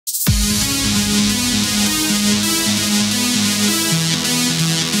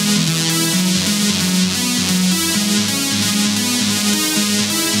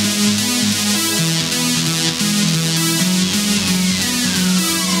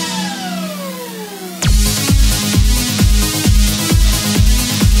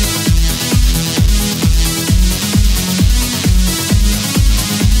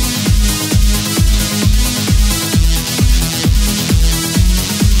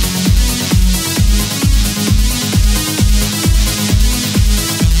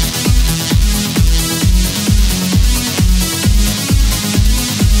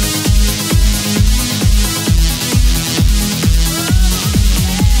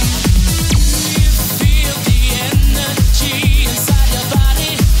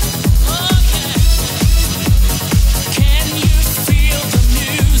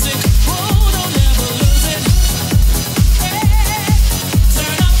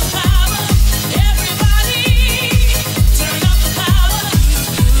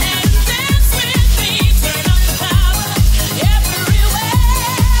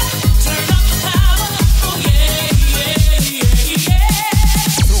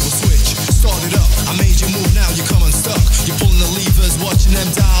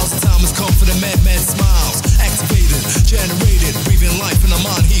mad, mad smiles. Activated, generated, breathing life in the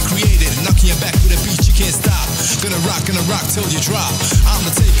mind he created. Knocking you back with a beat you can't stop. Gonna rock till you drop. I'm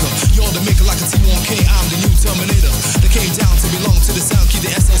the taker, you're the maker like a T1K. I'm the new Terminator that came down to belong to the sound. Keep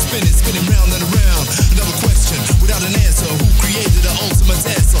the SL spinning, spinning round and around. Another question without an answer. Who created the ultimate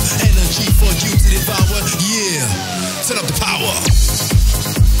dancer? Energy for you to devour. Yeah, turn up the power.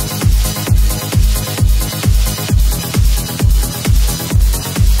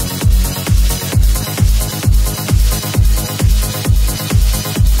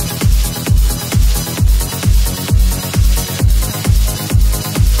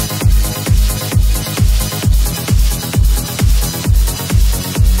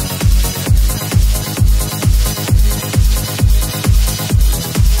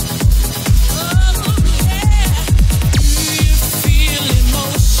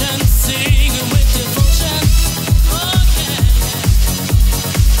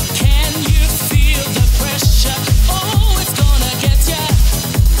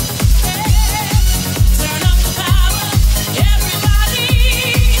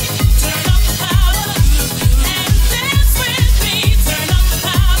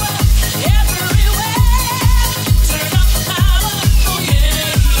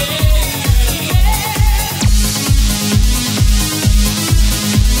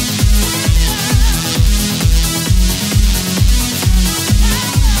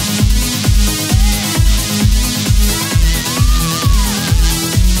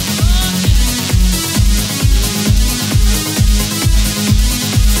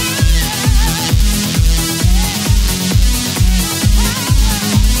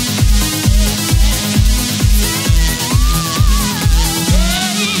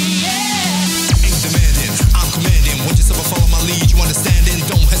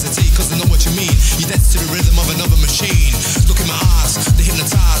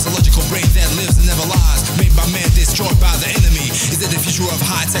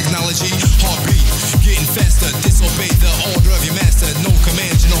 Technology